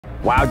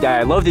Wow, Dad,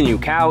 I love the new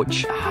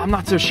couch. I'm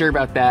not so sure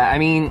about that. I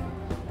mean,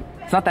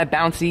 it's not that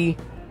bouncy.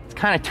 It's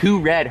kind of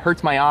too red,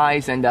 hurts my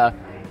eyes, and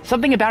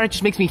something about it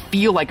just makes me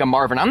feel like a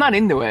Marvin. I'm not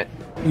into it.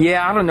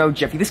 Yeah, I don't know,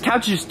 Jeffy. This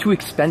couch is just too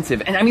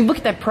expensive. And I mean, look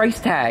at that price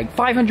tag.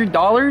 $500?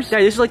 Dad,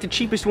 this is like the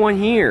cheapest one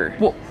here.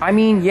 Well, I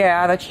mean,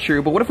 yeah, that's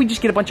true. But what if we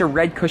just get a bunch of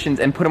red cushions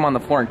and put them on the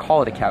floor and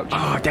call it a couch?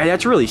 Oh, Dad,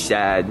 that's really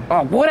sad.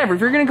 Oh, whatever.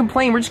 If you're gonna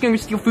complain, we're just gonna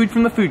steal food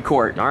from the food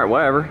court. All right,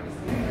 whatever.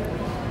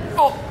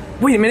 Oh,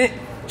 wait a minute.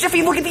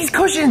 Jeffy, look at these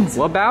cushions!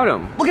 What about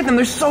them? Look at them,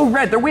 they're so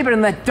red. They're way better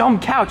than that dumb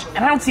couch.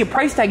 And I don't see a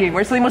price tag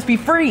anywhere, so they must be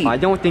free. I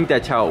don't think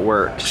that's how it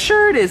works.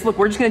 Sure it is. Look,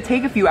 we're just gonna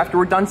take a few after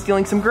we're done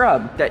stealing some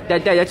grub.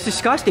 That's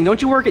disgusting.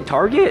 Don't you work at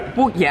Target?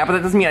 Well, yeah, but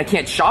that doesn't mean I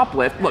can't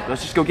shoplift. Look,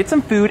 let's just go get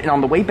some food, and on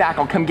the way back,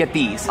 I'll come get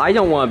these. I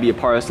don't want to be a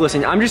part of this.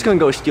 Listen, I'm just gonna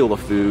go steal the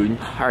food.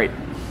 All right,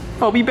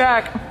 I'll be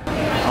back.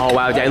 Oh,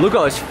 wow, Dad, look at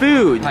all this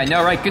food. I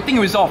know, right? Good thing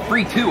it was all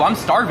free, too. I'm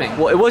starving.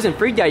 Well, it wasn't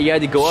free, Dad. You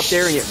had to go up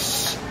there and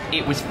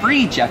It was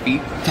free, Jeffy.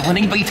 Don't let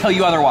anybody tell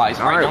you otherwise.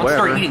 All right, don't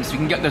whatever. start eating so we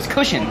can get those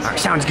cushions. All right,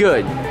 sounds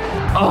good.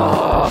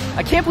 Ugh.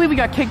 I can't believe we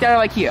got kicked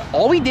out of IKEA.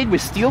 All we did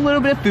was steal a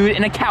little bit of food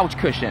and a couch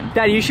cushion.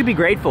 Dad, you should be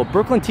grateful.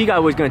 Brooklyn Tea Guy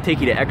was going to take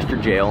you to extra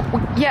jail.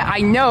 Well, yeah, I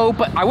know,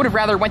 but I would have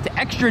rather went to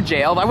extra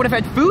jail. I would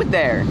have had food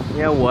there.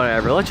 Yeah,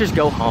 whatever. Let's just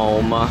go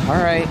home. All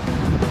right.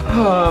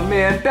 Oh,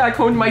 man, back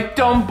home to my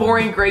dumb,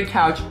 boring gray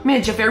couch.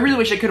 Man, Jeffy, I really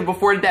wish I could have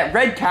afforded that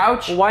red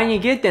couch. Well, why didn't you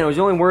get it then? It was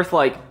only worth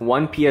like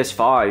one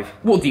PS5.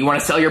 Well, do you want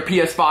to sell your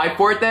PS5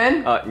 for it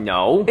then?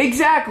 No.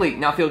 Exactly.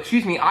 Now, if you'll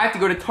excuse me, I have to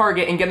go to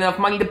Target and get enough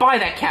money to buy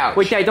that couch.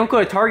 Wait, Dad, don't go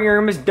to Target. Your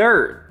room is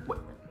dirt. What?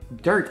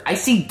 Dirt? I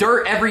see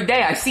dirt every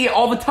day. I see it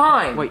all the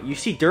time. Wait, you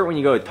see dirt when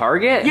you go to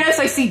Target? Yes,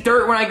 I see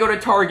dirt when I go to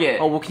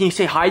Target. Oh, well, can you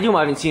say hi to him?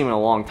 I haven't seen him in a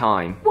long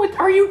time. What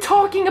are you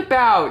talking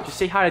about? Just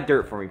say hi to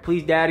Dirt for me,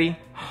 please, Daddy.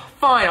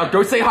 Fine, I'll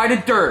go say hi to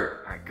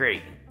Dirt. All right,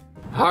 great.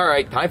 All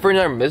right, time for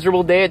another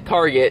miserable day at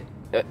Target.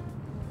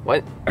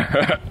 What?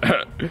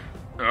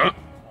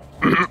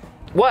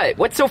 What?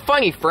 What's so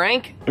funny,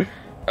 Frank?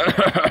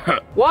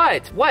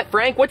 What? What,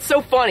 Frank? What's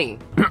so funny?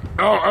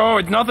 Oh,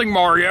 it's nothing,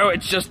 Mario.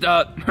 It's just,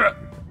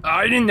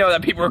 I didn't know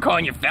that people were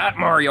calling you Fat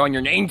Mario on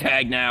your name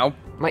tag now.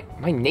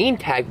 My name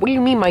tag? What do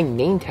you mean my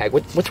name tag?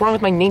 What's wrong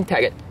with my name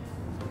tag?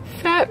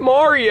 Fat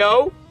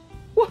Mario?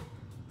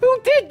 Who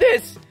did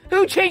this?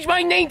 Who changed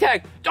my name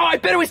tag? Oh, I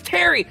bet it was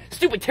Terry.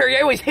 Stupid Terry.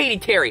 I always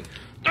hated Terry.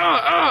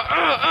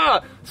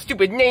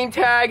 Stupid name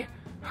tag.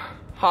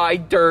 Hi,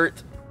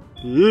 Dirt.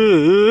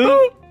 Who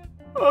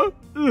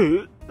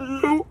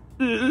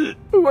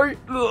are you?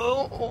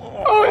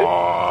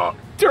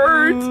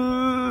 Dirt.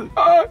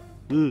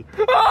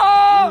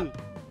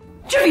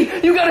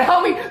 Jeffy, you gotta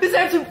help me. This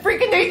has some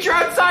freaking nature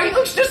outside. He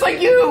looks just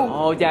like you.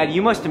 Oh, Dad,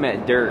 you must have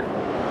met Dirt.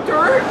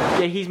 Dirt?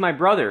 Yeah, he's my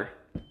brother.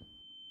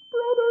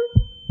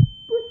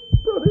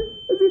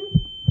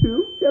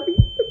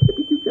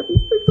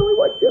 There's only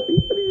one Jeffy.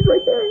 I mean, he's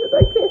right there.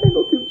 I can't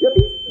handle two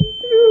Jeffys.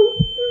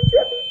 Two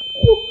Jeffys.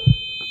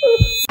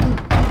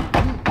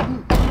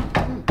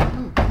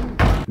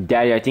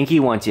 Daddy, I think he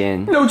wants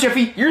in. No,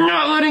 Jeffy, you're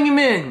not letting him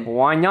in.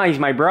 Why not? He's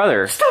my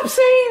brother. Stop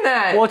saying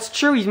that. Well, it's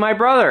true. He's my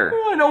brother.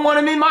 I don't want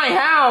him in my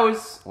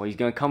house. Well, he's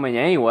gonna come in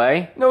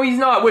anyway. No, he's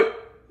not. Wait.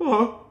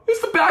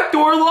 Is the back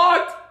door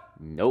locked?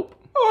 Nope.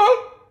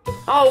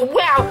 Oh,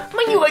 wow,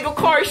 my new Lego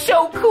car is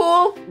so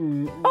cool.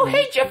 Oh,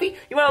 hey, Jeffy,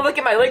 you want to look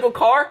at my Lego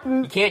car?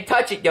 You can't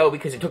touch it, though,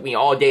 because it took me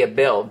all day to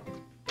build.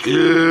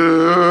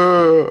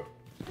 No,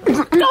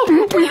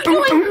 what are you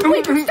doing?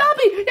 Wait, stop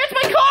it, that's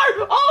my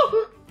car.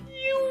 Oh,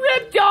 you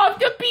ripped off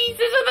the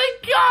pieces of the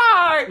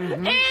car.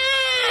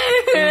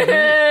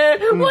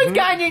 What's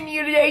gotten in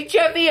you today,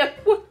 Jeffy?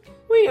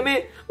 Wait a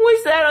minute,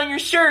 what's that on your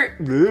shirt?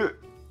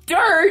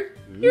 Dirt?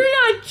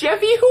 You're not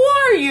Jeffy, who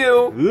are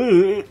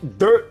you?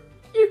 Dirt.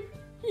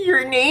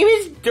 Your name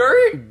is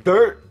Dirt?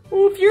 Dirt.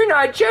 Well, if you're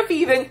not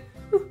Jeffy, then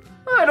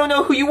I don't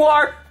know who you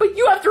are, but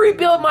you have to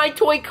rebuild my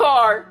toy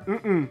car.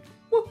 Well,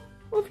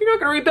 if you're not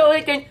going to rebuild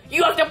it, then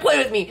you have to play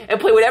with me and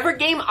play whatever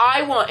game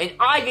I want, and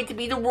I get to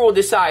be the rule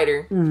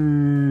decider.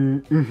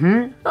 All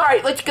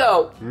right, let's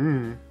go.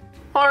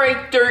 All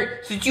right,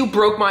 Dirt, since you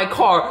broke my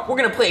car, we're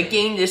going to play a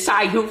game to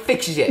decide who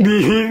fixes it.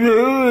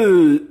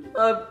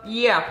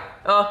 Yeah,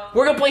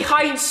 we're going to play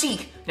hide and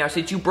seek. Now,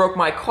 since you broke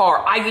my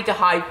car, I get to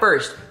hide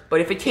first. But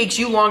if it takes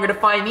you longer to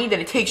find me than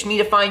it takes me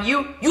to find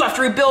you, you have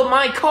to rebuild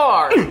my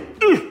car.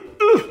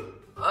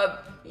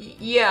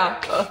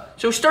 Yeah.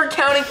 So start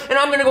counting, and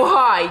I'm gonna go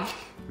hide.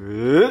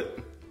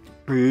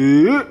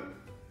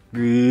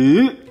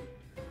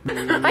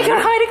 I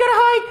gotta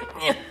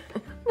hide.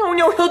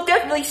 No, he'll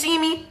definitely see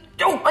me.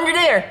 Oh, under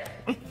there.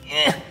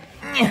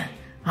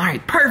 All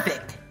right,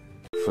 perfect.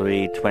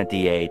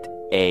 3:28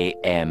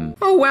 a.m.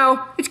 Oh,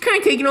 wow. It's kind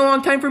of taking a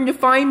long time for him to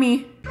find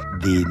me.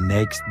 The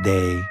next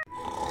day.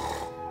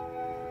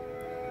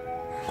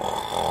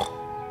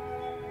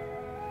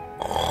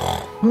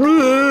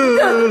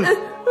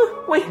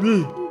 Wait,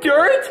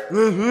 Dirt? Do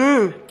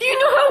you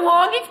know how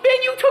long it's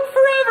been? You took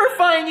forever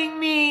finding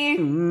me.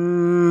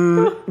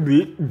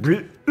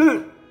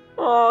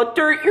 Oh,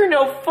 Dirt, you're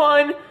no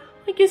fun.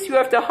 I guess you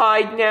have to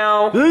hide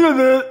now.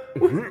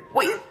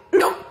 Wait,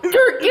 no,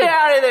 Dirt, get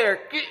out of there!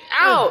 Get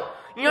out!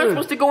 You're not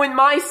supposed to go in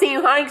my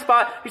same hiding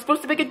spot. You're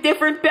supposed to pick a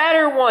different,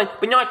 better one,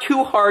 but not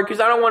too hard, because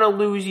I don't want to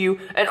lose you.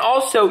 And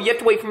also, you have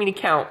to wait for me to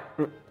count.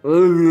 I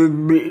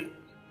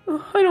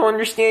don't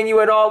understand you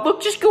at all.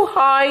 Look, just go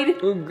hide.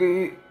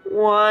 Okay.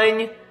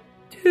 1,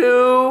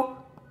 2,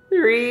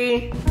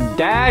 3.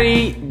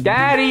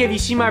 Daddy, have you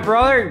seen my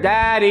brother?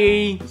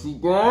 Daddy. Is he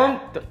gone?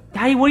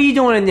 Daddy, what are you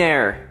doing in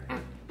there?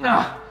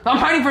 I'm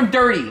hiding from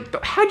Dirty.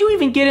 How'd you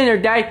even get in there,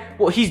 Daddy?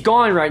 Well, he's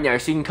gone right now,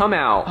 so you can come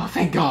out. Oh,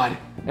 thank God.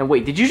 And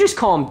wait, did you just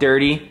call him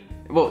Dirty?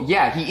 Well,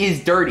 yeah, he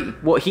is dirty.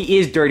 Well, he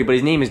is dirty, but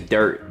his name is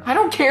Dirt. I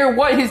don't care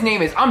what his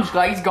name is. I'm just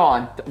glad he's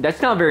gone.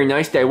 That's not very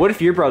nice, Dad. What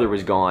if your brother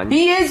was gone?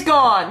 He is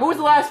gone. What was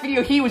the last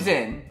video he was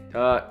in?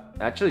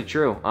 Actually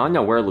true. I don't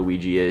know where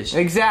Luigi is.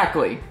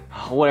 Exactly.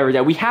 Whatever,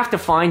 Dad. We have to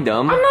find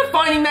him. I'm not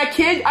finding that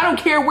kid. I don't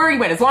care where he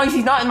went, as long as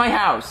he's not in my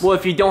house. Well,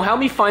 if you don't help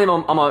me find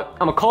him, I'm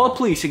gonna call the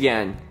police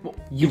again. Well,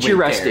 Get you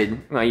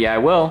arrested. Yeah, I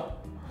will.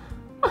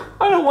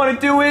 I don't want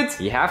to do it.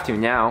 You have to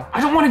now.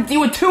 I don't want to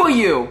deal with two of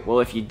you.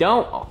 Well, if you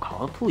don't, I'll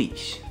call the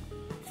police.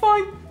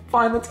 Fine,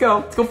 let's go.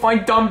 Let's go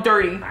find Dumb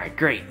Dirty. Alright,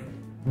 great.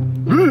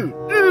 I'm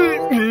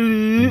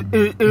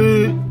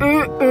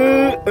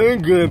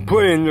gonna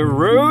play in the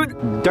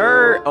road.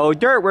 Dirt! Oh,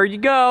 Dirt, where'd you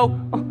go?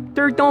 Oh,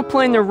 Dirt, don't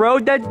play in the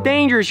road. That's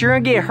dangerous. You're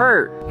gonna get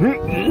hurt.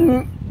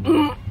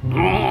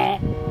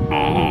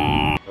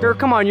 Dirt,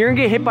 come on. You're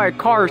gonna get hit by a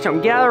car or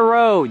something. Get out of the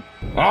road.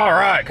 All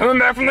right, coming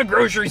back from the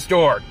grocery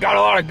store. Got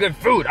a lot of good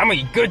food. I'm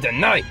gonna eat good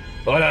tonight.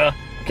 But,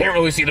 can't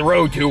really see the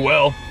road too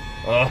well.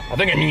 I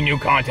think I need new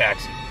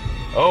contacts.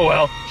 Oh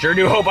well, sure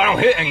do hope I don't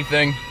hit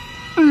anything.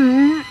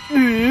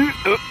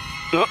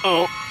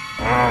 Uh-oh.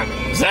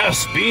 Is that a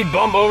speed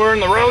bump over in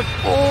the road?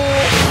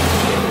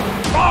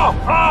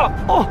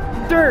 Oh,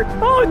 Dirt!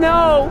 Oh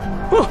no!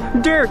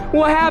 Oh, Dirt,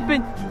 what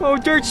happened? Oh,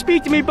 Dirt,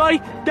 speak to me,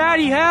 buddy.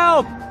 Daddy,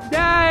 help!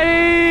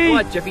 Daddy!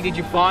 What, Jeffy, did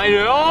you find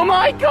it? Oh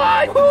my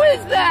God, who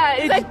is that?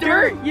 Is that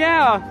Dirt?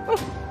 Yeah.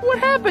 What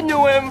happened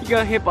to him? He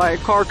got hit by a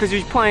car because he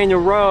was playing the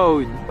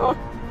road.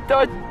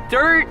 Dirt?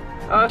 Dirt!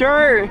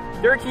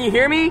 Dirt, can you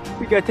hear me?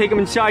 We gotta take him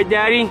inside,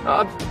 Daddy.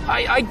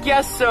 I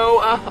guess so.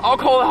 I'll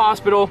call the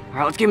hospital.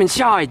 Alright, let's get him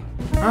inside.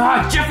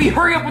 Jeffy,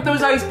 hurry up with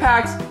those ice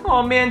packs.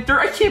 Oh man, Dirt,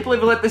 I can't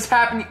believe I let this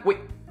happen. Wait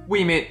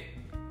a minute.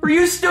 Are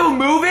you still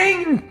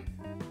moving?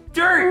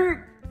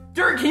 Dirt,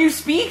 can you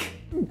speak?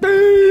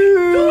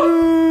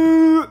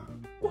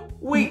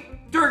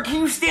 Wait, Dirt,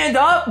 can you stand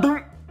up?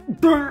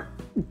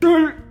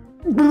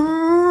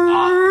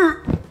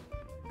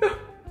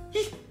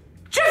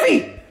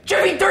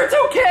 Jeffy, Dirt's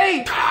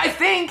okay, I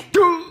think.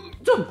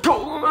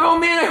 Oh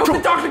man, I hope the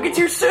doctor gets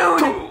here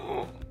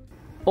soon.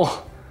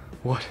 Oh,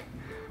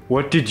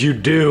 what did you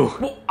do?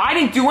 Well, I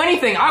didn't do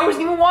anything. I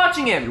wasn't even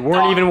watching him. You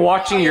weren't even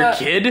watching your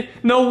kid?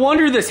 No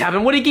wonder this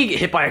happened. What did he get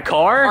hit by a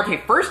car? Okay,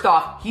 first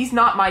off, he's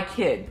not my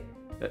kid.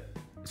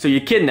 So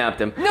you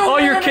kidnapped him? No,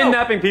 you're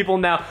kidnapping people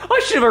now.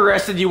 I should have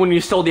arrested you when you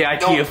stole the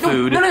IKEA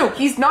food. No,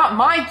 he's not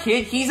my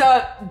kid. He's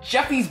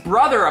Jeffy's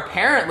brother,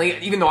 apparently,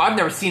 even though I've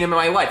never seen him in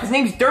my life. His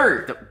name's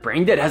Dirt.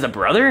 Braindead has a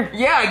brother?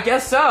 Yeah, I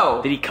guess so.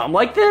 Did he come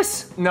like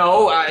this?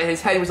 No,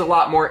 his head was a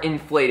lot more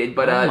inflated,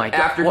 but oh my God.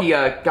 after he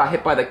got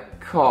hit by the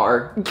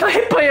car. Got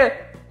hit by a...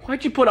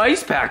 Why'd you put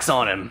ice packs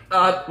on him?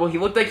 Well, he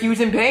looked like he was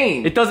in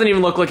pain. It doesn't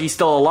even look like he's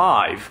still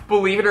alive.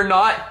 Believe it or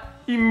not,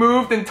 he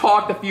moved and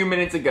talked a few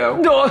minutes ago.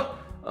 No.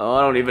 Oh,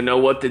 I don't even know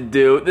what to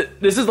do.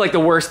 This is like the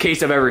worst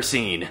case I've ever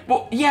seen.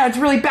 Well, yeah, it's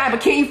really bad,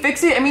 but can't you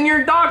fix it? I mean,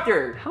 you're a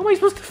doctor. How am I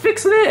supposed to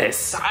fix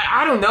this?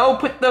 I don't know.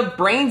 Put the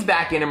brains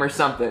back in him or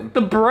something.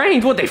 The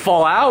brains? What, they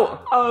fall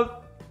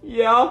out?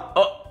 Yeah.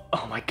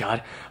 Oh my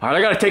God. All right,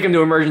 I gotta take him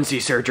to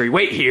emergency surgery.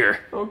 Wait here.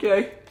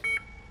 Okay.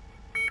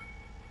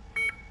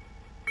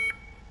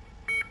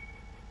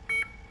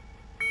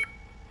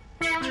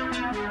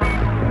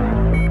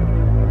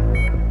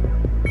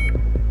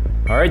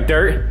 All right,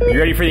 Dirt, you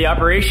ready for the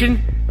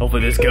operation?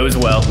 Hopefully this goes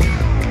well.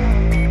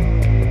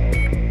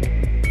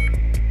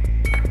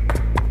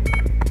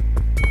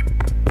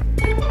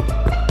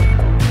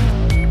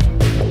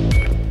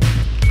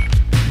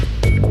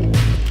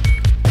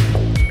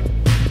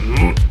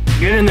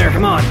 Get in there,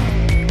 come on.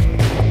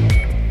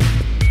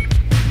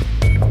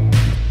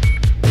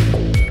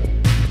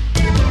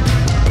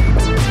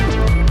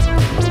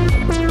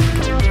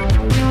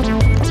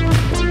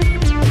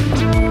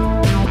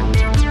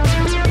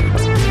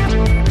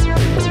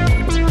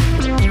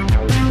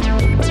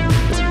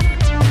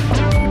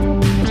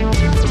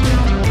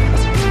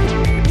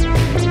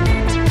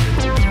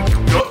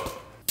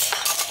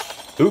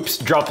 Oops,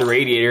 dropped the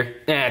radiator.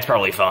 It's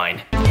probably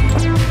fine.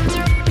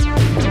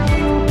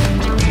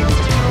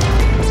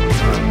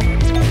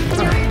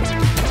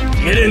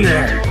 Get in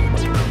there.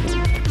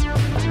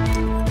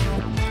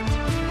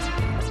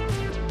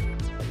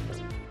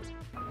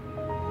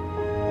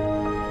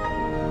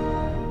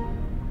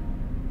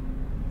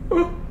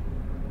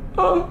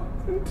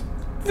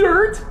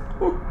 Dirt?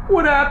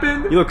 What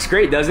happened? He looks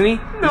great, doesn't he?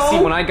 No. You see,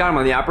 when I got him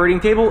on the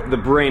operating table, the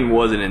brain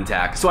wasn't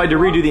intact, so I had to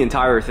redo the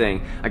entire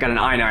thing. I got an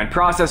i9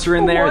 processor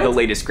in there, What? the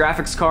latest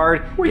graphics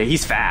card. Wait. Yeah,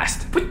 he's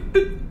fast. But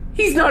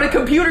he's not a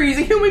computer, he's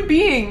a human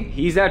being.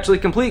 He's actually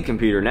a complete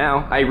computer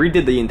now. I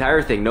redid the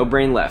entire thing, no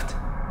brain left.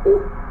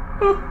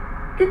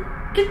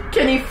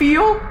 Can he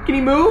feel? Can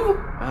he move?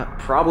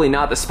 Probably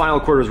not. The spinal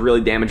cord was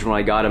really damaged when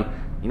I got him.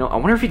 You know, I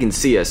wonder if he can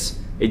see us.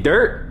 Hey,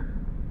 Dirt!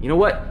 You know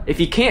what? If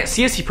he can't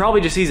see us, he probably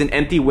just sees an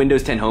empty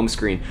Windows 10 home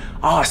screen.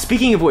 Oh,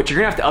 speaking of which, you're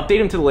gonna have to update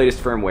him to the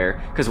latest firmware,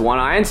 because when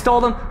I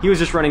installed him, he was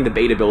just running the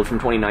beta build from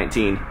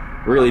 2019.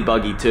 Really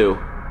buggy, too.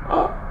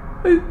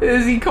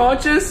 Is he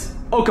conscious?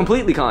 Oh,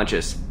 completely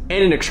conscious.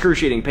 And in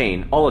excruciating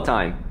pain, all the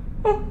time.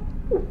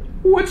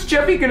 What's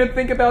Jeffy gonna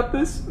think about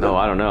this? No,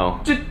 I don't know.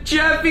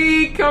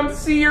 Jeffy, come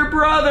see your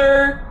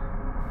brother.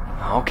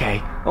 Okay.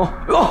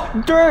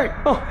 Oh, Dirt!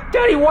 Oh,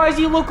 Daddy, why does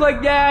he look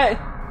like that?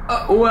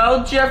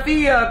 Well,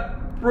 Jeffy,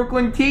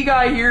 Brooklyn T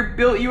guy here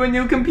built you a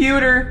new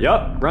computer.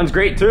 Yup, runs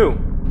great, too.